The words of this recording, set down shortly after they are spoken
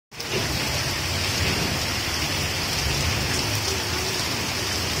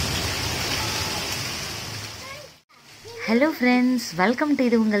Hello friends, welcome to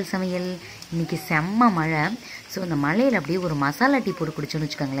ithuungalsamayal. இன்னைக்கு செம்ம மழை. ஸோ இந்த மழையில் அப்படியே ஒரு மசாலா டீ போட்டு குடிச்சோன்னு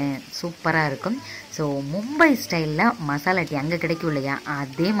வச்சுக்கோங்களேன், சூப்பராக இருக்கும். ஸோ மும்பை ஸ்டைலில் மசாலா டீ அங்கே கிடைக்கும் இல்லையா,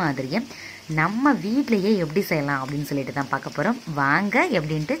 அதே மாதிரியே நம்ம வீட்டிலையே எப்படி செய்யலாம் அப்படின்னு சொல்லிட்டு தான் பார்க்க போகிறோம். வாங்க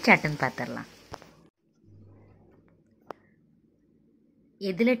எப்படின்ட்டு சட்டுன்னு பார்த்துடலாம்.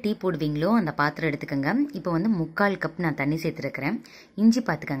 எதில் டீ போடுவீங்களோ அந்த பாத்திரம் எடுத்துக்கோங்க. இப்போ வந்து 3/4 கப் நான் தண்ணி சேர்த்துருக்கிறேன். இஞ்சி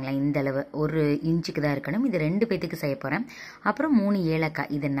பார்த்துக்கங்களேன், இந்த அளவு 1 இன்ச்சுக்கு தான் இருக்கணும். இது 2 பேத்துக்கு செய்ய போகிறேன். அப்புறம் 3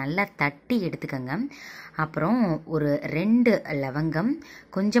 ஏலக்காய், இதை நல்லா தட்டி எடுத்துக்கோங்க. அப்புறம் ஒரு 2 லவங்கம்,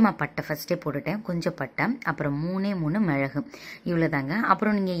 கொஞ்சமாக பட்டை ஃபஸ்ட்டே போட்டுட்டேன், கொஞ்சம் பட்டை, அப்புறம் 3 மிளகு, இவ்வளோதாங்க.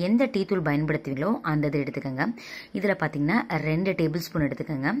 அப்புறம் நீங்கள் எந்த டீ தூள் பயன்படுத்துவீங்களோ அந்த இது எடுத்துக்கோங்க. இதில் பார்த்தீங்கன்னா 2 டேபிள் ஸ்பூன்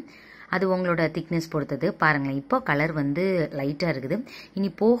எடுத்துக்கோங்க. அது உங்களோட திக்னஸ் பொறுத்தது. பாருங்களேன், இப்போ கலர் வந்து லைட்டாக இருக்குது. இனி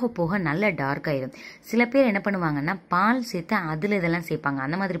போக போக நல்ல டார்க் ஆயிடும். சில பேர் என்ன பண்ணுவாங்கன்னா பால் சேர்த்து அதில் இதெல்லாம் சேர்ப்பாங்க.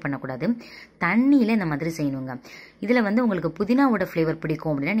 அந்த மாதிரி பண்ணக்கூடாது, தண்ணியில் இந்த மாதிரி செய்யணுங்க. இதில் வந்து உங்களுக்கு புதினாவோட ஃப்ளேவர்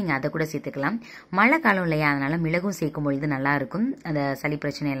பிடிக்கும் அப்படின்னா நீங்கள் அதை கூட சேர்த்துக்கலாம். மழை காலம் இல்லையா, அதனால் மிளகும் சேர்க்கும் பொழுது நல்லாயிருக்கும். அந்த சளி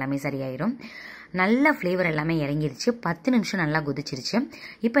பிரச்சனை எல்லாமே சரியாயிடும். நல்ல ஃப்ளேவர் எல்லாமே இறங்கிருச்சு. 10 நிமிஷம் நல்லா கொதிச்சிருச்சு.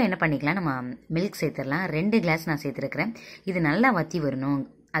 இப்போ என்ன பண்ணிக்கலாம், நம்ம மில்க் சேர்த்துடலாம். 2 கிளாஸ் நான் சேர்த்துருக்கிறேன். இது நல்லா வற்றி வரணும்,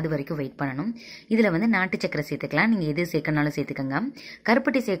 அது வரைக்கும் வெயிட் பண்ணணும். இதில் வந்து நாட்டு சக்கரை சேர்த்துக்கலாம். நீங்கள் எது சேர்க்கணும்னாலும் சேர்த்துக்கோங்க.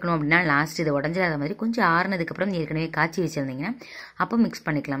 கருப்பட்டி சேர்க்கணும் அப்படின்னா லாஸ்ட் இதை உடஞ்சிடாத மாதிரி கொஞ்சம் ஆறுனதுக்கப்புறம் ஏற்கனவே காய்ச்சி வச்சுருந்தீங்கன்னா அப்போ மிக்ஸ்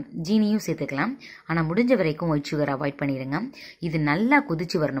பண்ணிக்கலாம். ஜீனியும் சேர்த்துக்கலாம். ஆனால் முடிஞ்ச வரைக்கும் ஒயிட் சுகர் அவாய்ட் பண்ணிடுங்க. இது நல்லா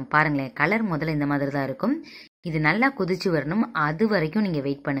கொதிச்சு வரணும். பாருங்களேன், கலர் முதல்ல இந்த மாதிரி தான் இருக்கும். இது நல்லா கொதிச்சு வரணும், அது வரைக்கும் நீங்கள்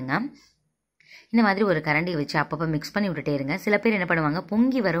வெயிட் பண்ணுங்கள். இந்த மாதிரி ஒரு கரண்டியை வச்சு அப்பப்போ மிக்ஸ் பண்ணி விட்டுட்டே இருங்க. சில பேர் என்ன பண்ணுவாங்க,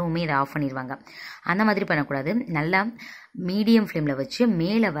 பொங்கி வரவுமே இதை ஆஃப் பண்ணிடுவாங்க. அந்த மாதிரி பண்ணக்கூடாது. நல்லா மீடியம் ஃப்ளேமில் வச்சு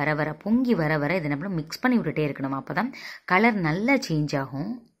மேலே வர பொங்கி வர இதை நம்ம மிக்ஸ் பண்ணி விட்டுட்டே இருக்கணும். அப்போ தான் கலர் நல்லா சேஞ்ச் ஆகும்.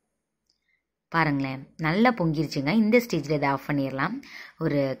 பாருங்களேன், நல்லா பொங்கிருச்சுங்க. இந்த ஸ்டேஜில் இதை ஆஃப் பண்ணிடலாம்.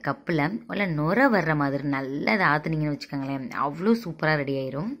 ஒரு கப்பில் இல்லை நுர வர்ற மாதிரி நல்லா இதை ஆற்றுனீங்கன்னு வச்சுக்கோங்களேன், அவ்வளோ சூப்பராக ரெடி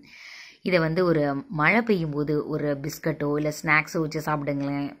ஆயிரும். இதை வந்து ஒரு மழை பெய்யும் போது ஒரு பிஸ்கட்டோ இல்லை ஸ்நாக்ஸோ வச்சு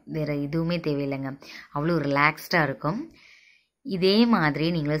சாப்பிடுங்களேன், வேறு எதுவுமே தேவையில்லைங்க, அவ்வளோ ரிலாக்ஸ்டாக இருக்கும். இதே மாதிரி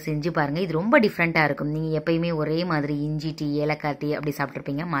நீங்களும் செஞ்சு பாருங்கள். இது ரொம்ப டிஃப்ரெண்ட்டாக இருக்கும். நீங்கள் எப்பயுமே ஒரே மாதிரி இஞ்சி டீ, ஏலக்காய் டீ அப்படி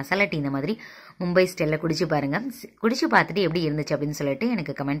சாப்பிட்ருப்பீங்க. மசாலா டீ இந்த மாதிரி மும்பை ஸ்டைலில் குடிச்சு பாருங்கள். குடிச்சு பார்த்துட்டு எப்படி இருந்துச்சு அப்படின்னு சொல்லிட்டு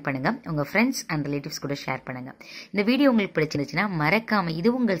எனக்கு கமெண்ட் பண்ணுங்கள். உங்கள் ஃப்ரெண்ட்ஸ் அண்ட் ரிலேட்டிவ்ஸ் கூட ஷேர் பண்ணுங்கள். இந்த வீடியோ உங்களுக்கு பிடிச்சிருந்துச்சுன்னா மறக்காமல்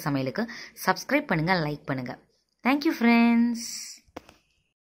இது உங்கள் சமையலுக்கு சப்ஸ்கிரைப் பண்ணுங்கள், லைக் பண்ணுங்கள். Thank you friends.